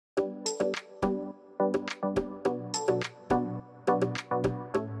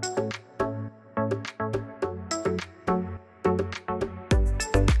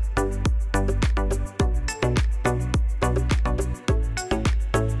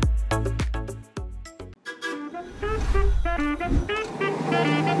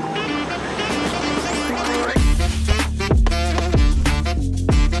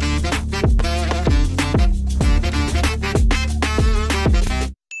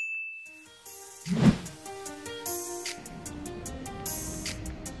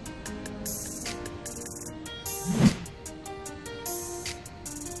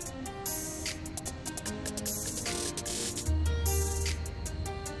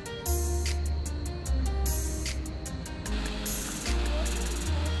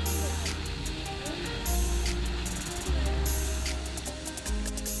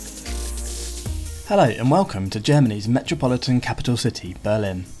Hello and welcome to Germany's metropolitan capital city,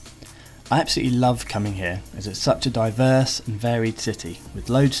 Berlin. I absolutely love coming here as it's such a diverse and varied city with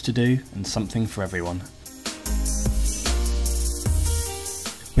loads to do and something for everyone.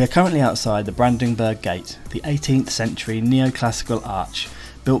 We are currently outside the Brandenburg Gate, the 18th century neoclassical arch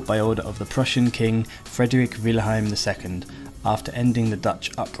built by order of the Prussian King Friedrich Wilhelm II after ending the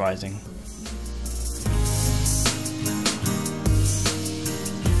Dutch uprising.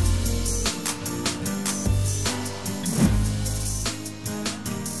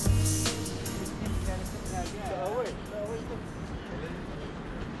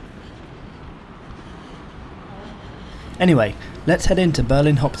 Anyway, let's head into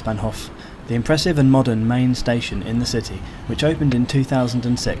Berlin Hauptbahnhof, the impressive and modern main station in the city, which opened in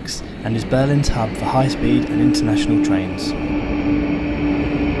 2006 and is Berlin's hub for high-speed and international trains.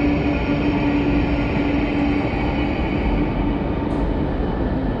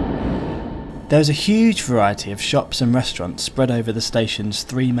 There is a huge variety of shops and restaurants spread over the station's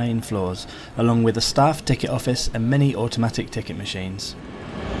 3 main floors, along with a staff ticket office and many automatic ticket machines.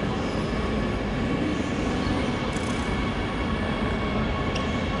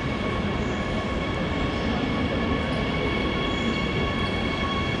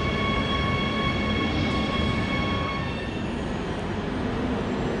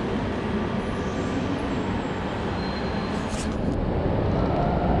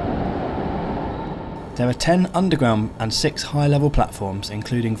 There are 10 underground and 6 high-level platforms,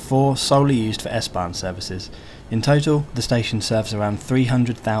 including 4 solely used for S-Bahn services. In total, the station serves around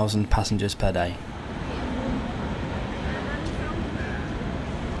 300,000 passengers per day.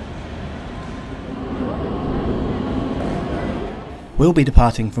 We'll be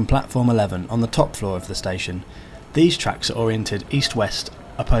departing from platform 11 on the top floor of the station. These tracks are oriented east-west,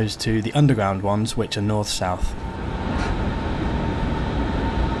 opposed to the underground ones which are north-south.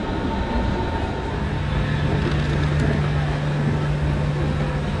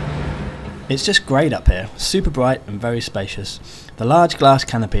 It's just great up here, super bright and very spacious. The large glass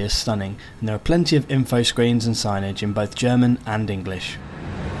canopy is stunning and there are plenty of info screens and signage in both German and English.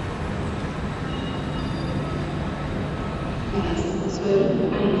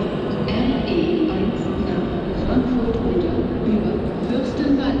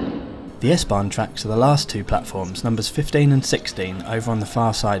 The S-Bahn tracks are the last 2 platforms, numbers 15 and 16, over on the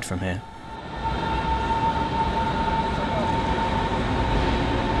far side from here.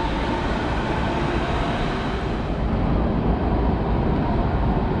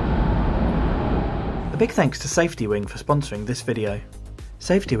 Big thanks to Safety Wing for sponsoring this video.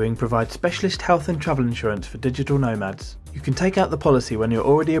 Safety Wing provides specialist health and travel insurance for digital nomads. You can take out the policy when you're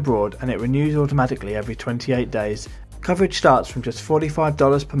already abroad and it renews automatically every 28 days. Coverage starts from just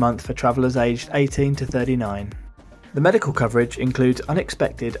 $45 per month for travellers aged 18 to 39. The medical coverage includes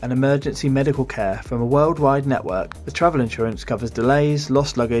unexpected and emergency medical care from a worldwide network. The travel insurance covers delays,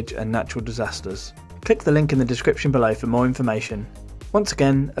 lost luggage and natural disasters. Click the link in the description below for more information. Once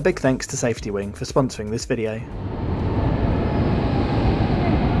again, a big thanks to Safety Wing for sponsoring this video.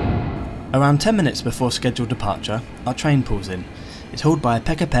 Around 10 minutes before scheduled departure, our train pulls in. It's hauled by a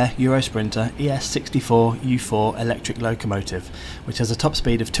PKP Eurosprinter ES45 U4 electric locomotive, which has a top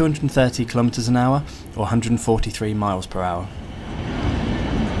speed of 230 km an hour or 143 miles per hour.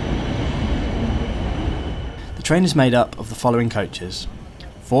 The train is made up of the following coaches: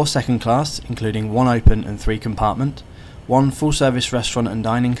 4 second class, including 1 open and 3 compartment, 1 full-service restaurant and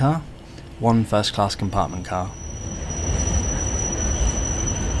dining car, 1 first-class compartment car.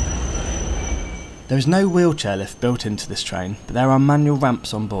 There is no wheelchair lift built into this train, but there are manual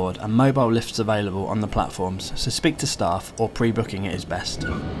ramps on board and mobile lifts available on the platforms, so speak to staff or pre-booking it is best.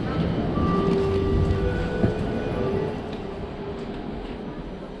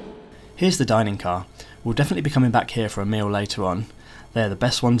 Here's the dining car. We'll definitely be coming back here for a meal later on. They are the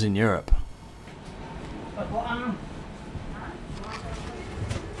best ones in Europe.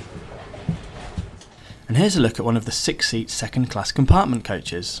 And here's a look at one of the 6-seat second-class compartment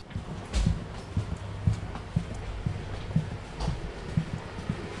coaches.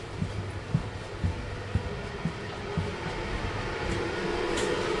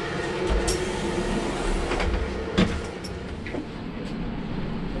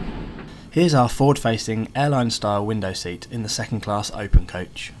 Here's our forward-facing airline-style window seat in the second-class open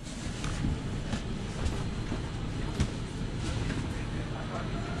coach.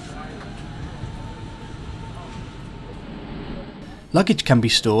 Luggage can be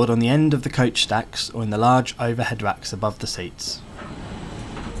stored on the end of the coach stacks or in the large overhead racks above the seats.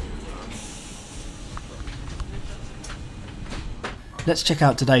 Let's check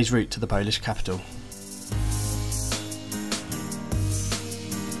out today's route to the Polish capital.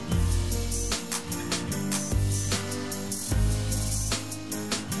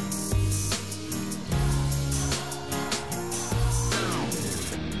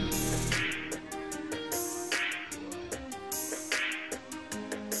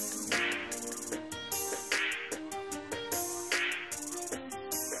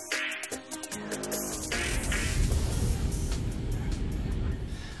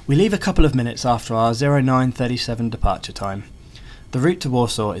 We leave a couple of minutes after our 09:37 departure time. The route to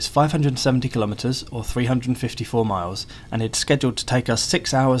Warsaw is 570 kilometres or 354 miles, and it's scheduled to take us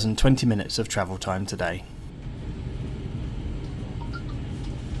 6 hours and 20 minutes of travel time today.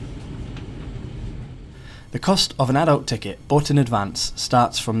 The cost of an adult ticket bought in advance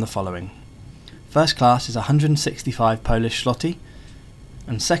starts from the following. First class is 165 Polish Zloty,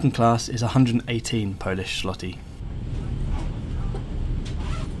 and second class is 118 Polish Zloty.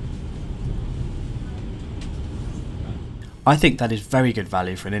 I think that is very good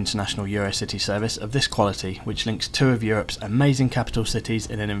value for an international EuroCity service of this quality, which links two of Europe's amazing capital cities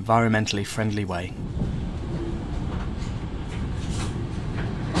in an environmentally friendly way.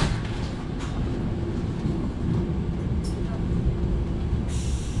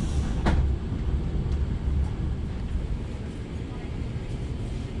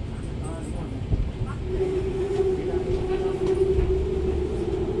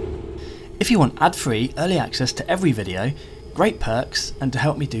 If you want ad-free early access to every video, great perks, and to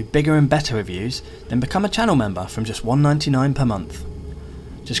help me do bigger and better reviews, then become a channel member from just $1.99 per month.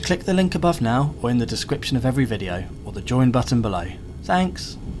 Just click the link above now or in the description of every video, or the join button below.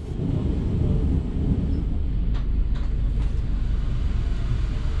 Thanks!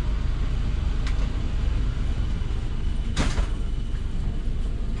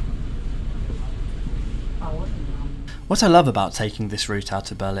 What I love about taking this route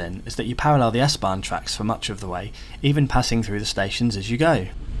out of Berlin is that you parallel the S-Bahn tracks for much of the way, even passing through the stations as you go.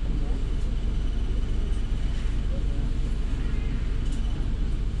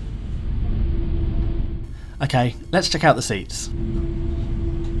 Okay, let's check out the seats.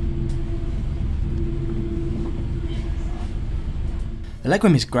 The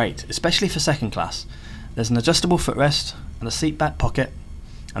legroom is great, especially for second class. There's an adjustable footrest and a seat back pocket,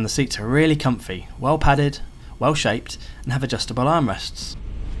 and the seats are really comfy, well padded, well shaped, and have adjustable armrests.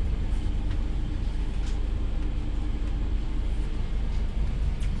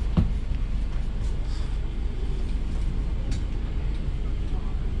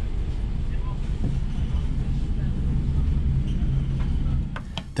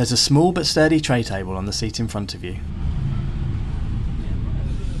 There's a small but sturdy tray table on the seat in front of you.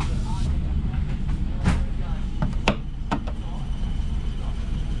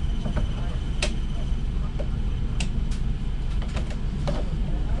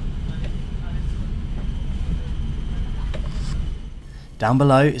 Down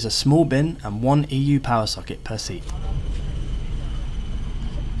below is a small bin and one EU power socket per seat.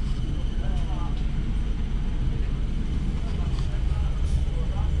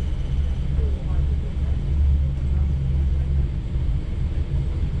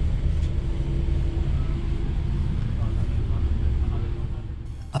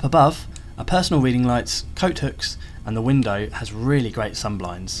 Up above are personal reading lights, coat hooks, and the window has really great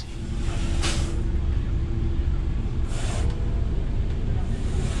sunblinds.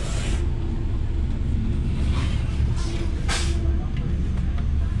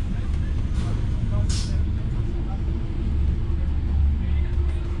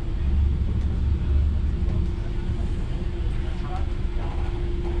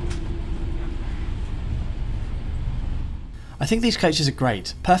 I think these coaches are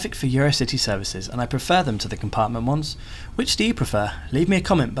great, perfect for EuroCity services, and I prefer them to the compartment ones. Which do you prefer? Leave me a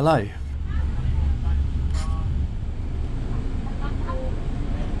comment below.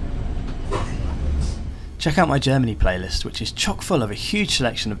 Check out my Germany playlist, which is chock full of a huge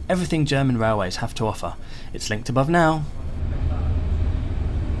selection of everything German railways have to offer. It's linked above now.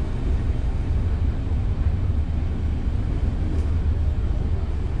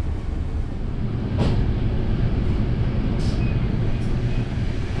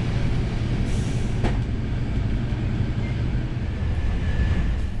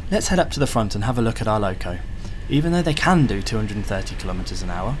 Let's head up to the front and have a look at our loco. Even though they can do 230 km an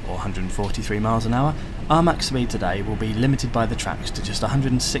hour or 143 miles an hour, our max speed today will be limited by the tracks to just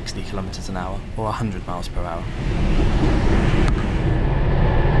 160 km an hour or 100 miles per hour.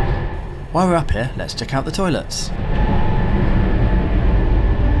 While we're up here, let's check out the toilets.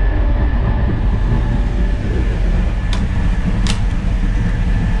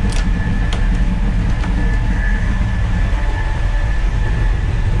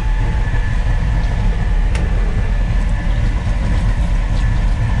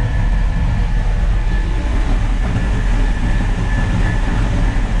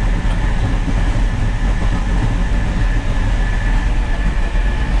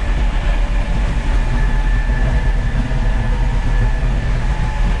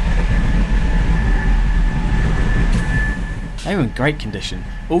 They were in great condition,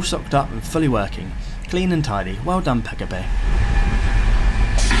 all socked up and fully working. Clean and tidy. Well done, PKP.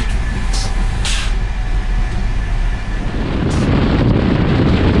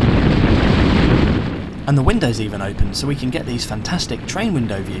 And the window's even open so we can get these fantastic train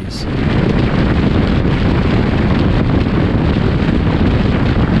window views.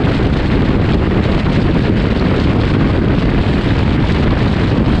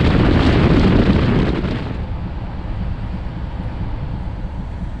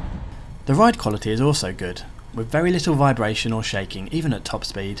 The ride quality is also good, with very little vibration or shaking even at top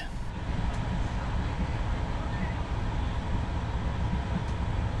speed.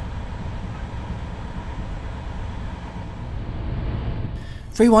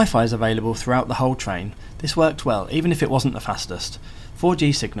 Free Wi-Fi is available throughout the whole train. This worked well even if it wasn't the fastest.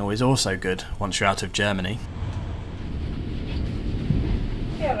 4G signal is also good once you're out of Germany.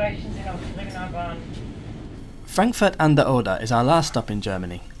 Frankfurt an der Oder is our last stop in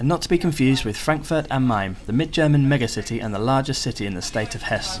Germany, and not to be confused with Frankfurt am Main, the mid-German megacity and the largest city in the state of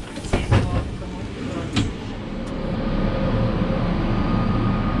Hesse.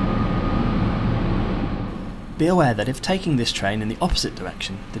 Be aware that if taking this train in the opposite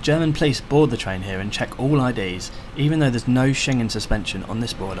direction, the German police board the train here and check all IDs, even though there's no Schengen suspension on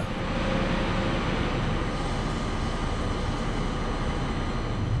this border.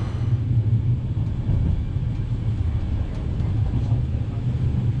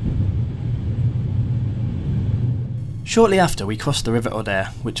 Shortly after, we crossed the River Oder,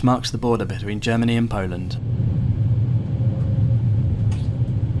 which marks the border between Germany and Poland.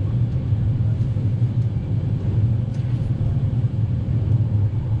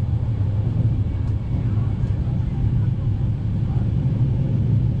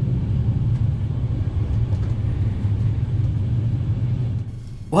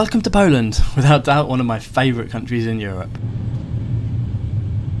 Welcome to Poland, without doubt one of my favourite countries in Europe.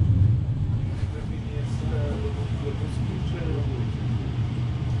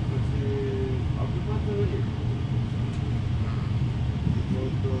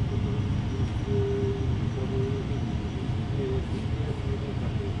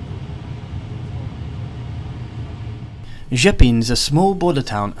 Rzepin is a small border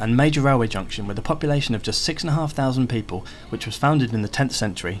town and major railway junction with a population of just 6,500 people, which was founded in the 10th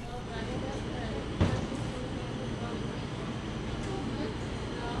century.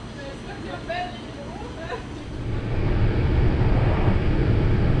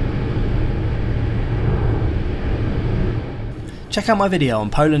 Check out my video on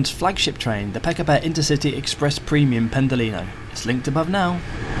Poland's flagship train, the PKP intercity-express premium Pendolino. It's linked above now.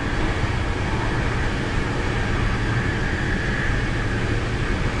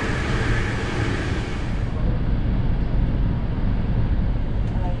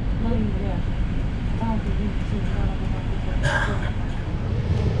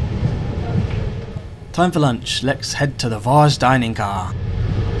 Time for lunch, let's head to the Vars dining car.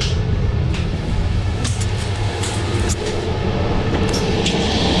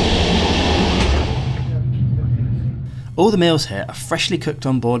 All the meals here are freshly cooked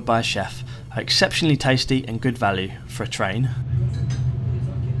on board by a chef, are exceptionally tasty and good value for a train.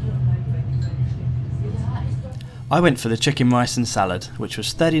 I went for the chicken rice and salad, which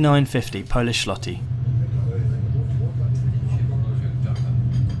was 39.50 Polish Zloty.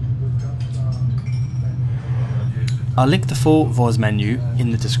 I'll link the full VOICEOVER menu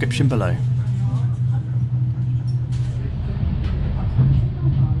in the description below.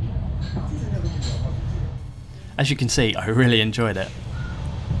 As you can see, I really enjoyed it.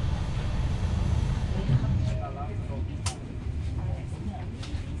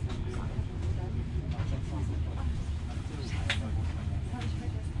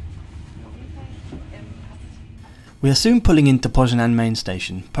 We are soon pulling into Poznan main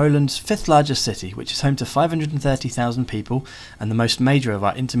station, Poland's 5th largest city, which is home to 530,000 people and the most major of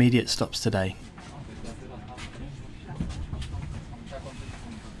our intermediate stops today.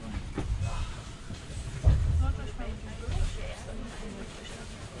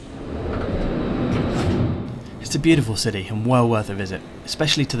 It's a beautiful city and well worth a visit,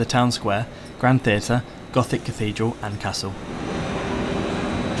 especially to the town square, Grand Theatre, Gothic Cathedral and Castle.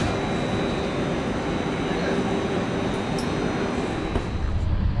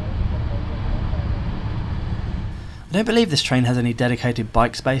 I don't believe this train has any dedicated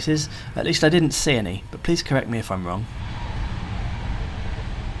bike spaces, at least I didn't see any, but please correct me if I'm wrong.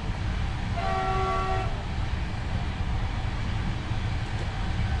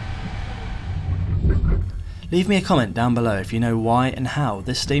 Leave me a comment down below if you know why and how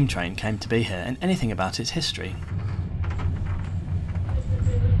this steam train came to be here and anything about its history.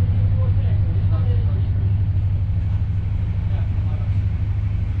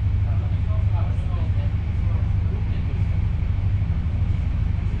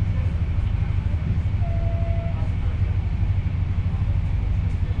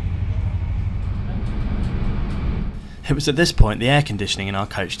 It was at this point the air conditioning in our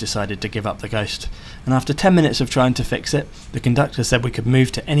coach decided to give up the ghost, and after 10 minutes of trying to fix it, the conductor said we could move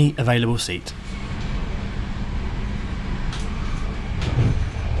to any available seat.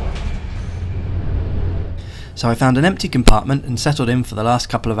 So I found an empty compartment and settled in for the last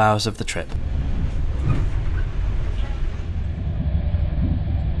couple of hours of the trip.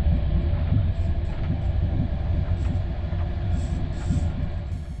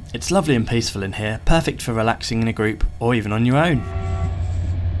 It's lovely and peaceful in here, perfect for relaxing in a group or even on your own.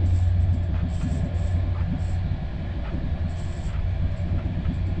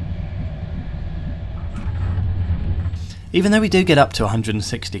 Even though we do get up to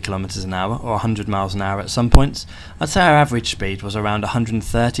 160 km an hour or 100 miles an hour at some points, I'd say our average speed was around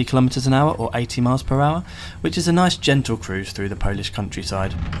 130 km an hour or 80 miles per hour, which is a nice gentle cruise through the Polish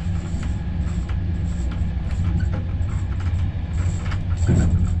countryside.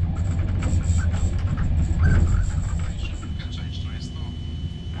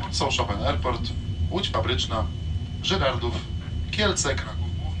 Warsaw Chopin Airport, Łódź Fabryczna, Żyrardów, Kielce,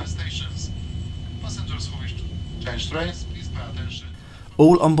 Kraków Główne stations. Passengers who wish to change trains, please pay attention.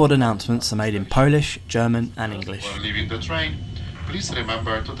 All onboard announcements are made in Polish, German and English. While leaving the train, please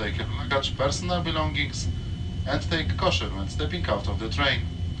remember to take your luggage, personal belongings and take caution when stepping out of the train.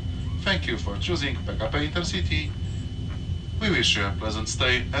 Thank you for choosing PKP Intercity. We wish you a pleasant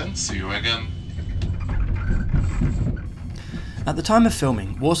stay and see you again. At the time of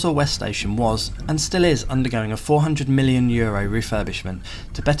filming, Warsaw West Station was, and still is, undergoing a €400 million refurbishment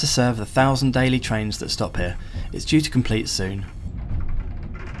to better serve the 1,000 daily trains that stop here. It's due to complete soon.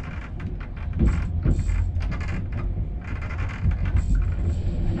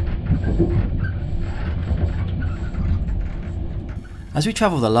 As we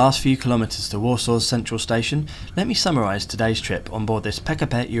travel the last few kilometres to Warsaw's central station, let me summarise today's trip on board this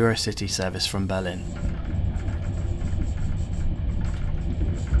PKP EuroCity service from Berlin.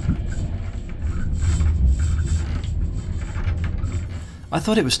 I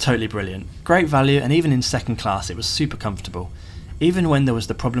thought it was totally brilliant, great value, and even in second class it was super comfortable. Even when there was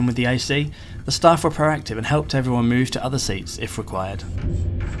the problem with the AC, the staff were proactive and helped everyone move to other seats if required.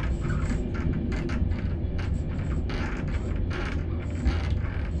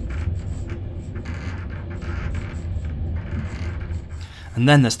 And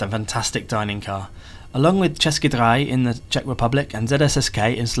then there's the fantastic dining car. Along with České dráhy in the Czech Republic and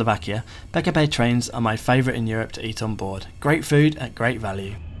ZSSK in Slovakia, PKP trains are my favourite in Europe to eat on board. Great food at great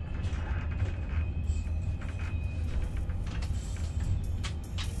value.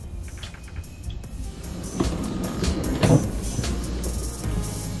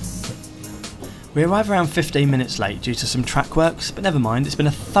 We arrive around 15 minutes late due to some track works, but never mind, it's been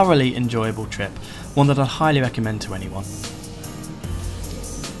a thoroughly enjoyable trip, one that I'd highly recommend to anyone.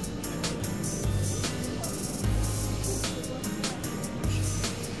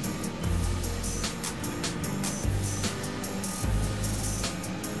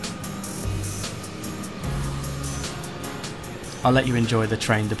 I'll let you enjoy the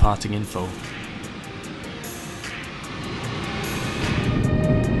train departing in full.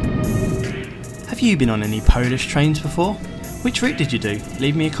 Have you been on any Polish trains before? Which route did you do?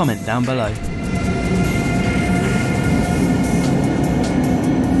 Leave me a comment down below.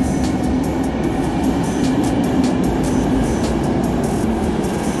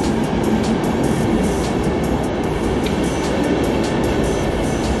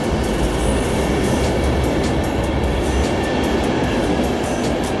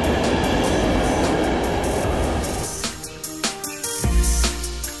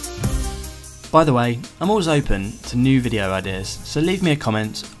 By the way, I'm always open to new video ideas, so leave me a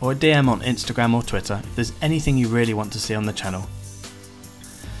comment or a DM on Instagram or Twitter if there's anything you really want to see on the channel.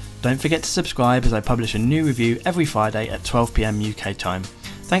 Don't forget to subscribe as I publish a new review every Friday at 12 PM UK time.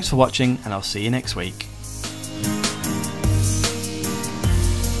 Thanks for watching and I'll see you next week.